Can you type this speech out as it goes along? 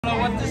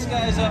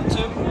guy's up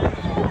to.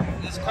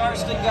 This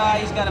Karsten guy,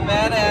 he's got a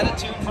bad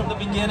attitude from the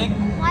beginning.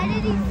 Why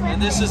did he flip?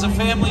 And this is a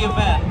family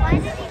event. Why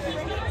did he flip?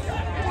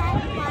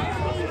 Dad,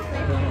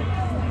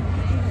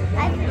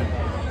 why did he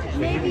flip?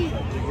 Maybe.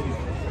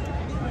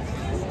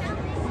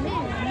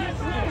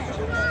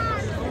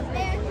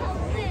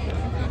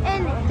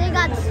 And they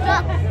got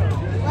stuck,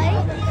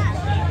 right?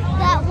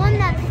 That one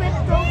that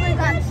flipped over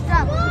got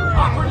stuck.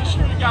 I'm pretty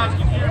sure you guys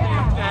can hear me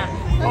up there.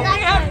 Well, we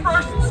had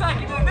first and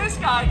second, and this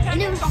guy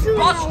taking some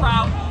bus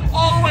route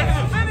all the way to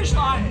the finish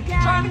line,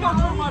 trying to go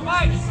through my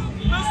bike.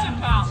 Listen,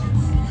 pal.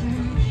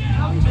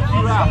 I'll take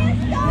you out.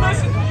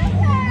 Listen.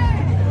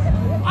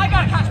 I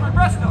gotta catch my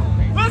breath though.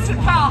 Listen,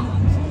 pal.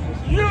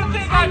 You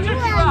think I took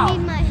you out?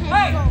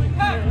 Hey,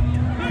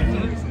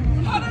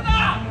 listen. Cut it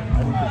out.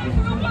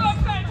 Listen to what I'm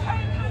saying.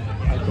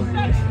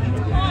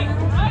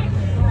 Right?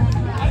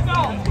 I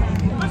know.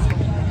 Listen,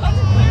 let's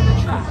clear the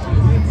track.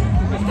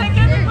 Let's take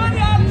everybody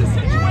out of the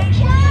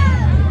situation.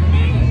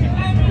 Me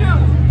and you.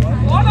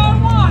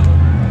 One-on-one.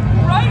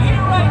 Right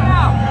here, right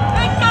now.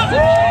 It doesn't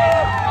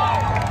change.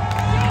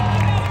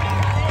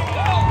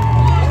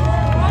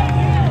 Right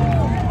here.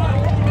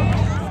 Right.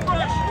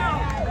 First you.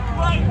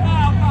 Right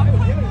now. Now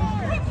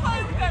quit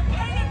playing with that.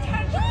 Pay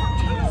attention for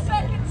 2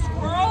 seconds,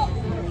 squirrel.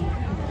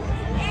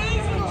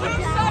 Easy, 2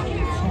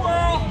 seconds,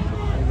 squirrel.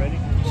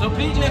 So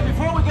PJ,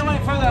 before we go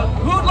any further,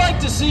 who'd like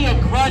to see a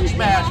grudge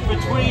match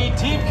between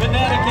Team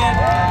Connecticut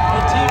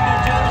and Team New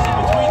Jersey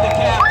between the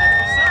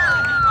captains?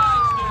 Sorry, he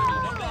rides dirty,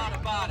 no doubt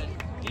about it.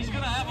 He's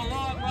going to have a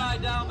long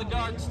ride down the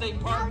Goshen State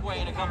Parkway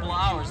in a couple of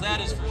hours, that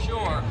is for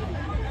sure.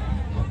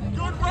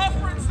 Good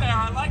reference there.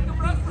 I like the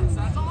reference.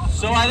 That's awesome.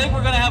 So I think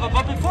we're going to have a,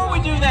 but before we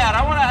do that,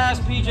 I want to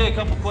ask PJ a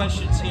couple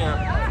questions here.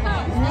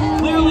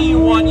 Clearly you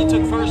won, you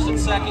took first and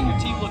second, your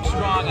team looks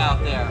strong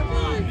out there.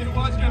 It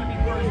was going to be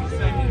first and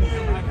second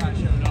until that guy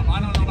showed up. I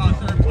don't know about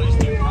third place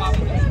too,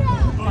 probably.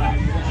 But,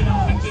 you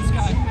know, this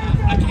guy,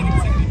 I can't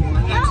even say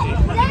anymore. Next week,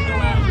 we're going to go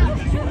after it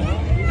this way.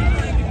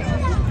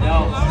 No,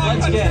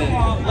 let's get it.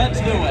 Let's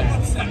do it.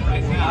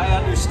 I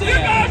understand. You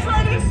guys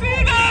ready to see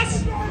this?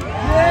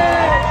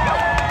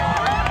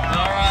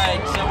 All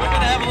right, so we're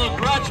going to have a little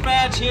grudge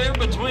match here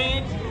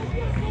between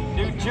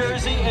New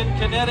Jersey and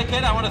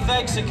Connecticut. I want to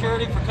thank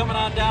security for coming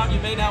on down. You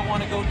may not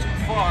want to go too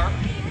far.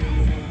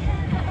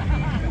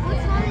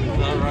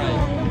 All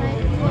right.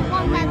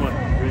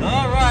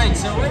 All right,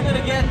 so we're going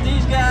to get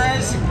these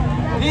guys,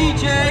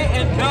 PJ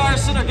and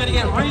Carson are going to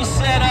get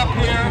reset up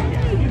here.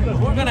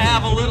 We're going to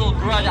have a little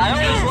grudge. I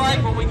always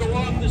like when we go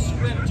off the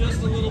script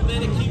just a little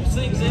bit. It keeps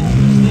things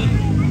interesting.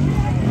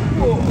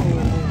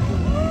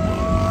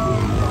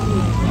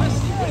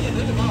 Rusty, what do you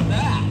think about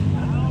that?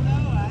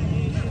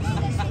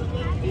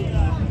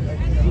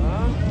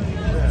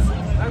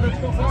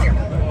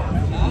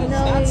 It's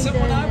not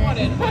someone I want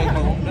to invite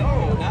home.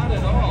 No, not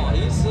at all.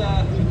 He's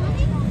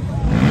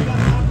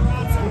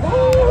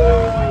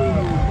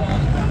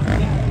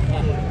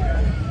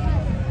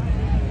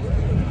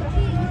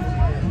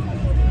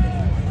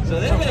so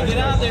they're going to get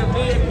out of their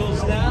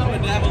vehicles now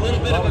and have a little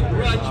bit of a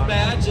grudge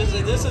match.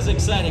 This is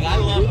exciting. I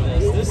love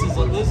this. This is a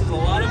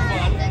lot of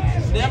fun.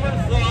 Never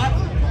thought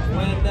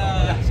when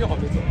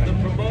the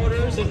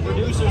promoters and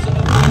producers of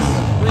this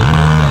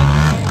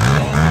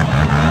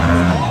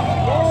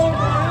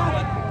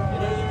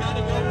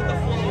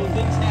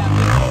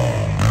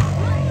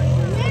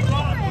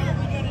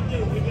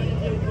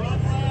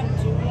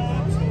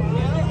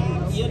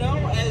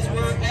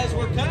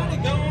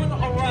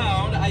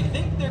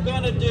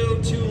to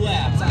do 2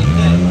 laps, I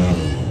think.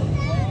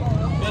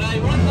 But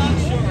I'm not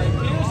sure. It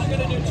appears they're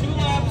going to do 2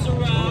 laps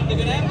around. They're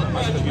going to have the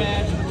grudge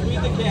match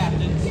between the captains.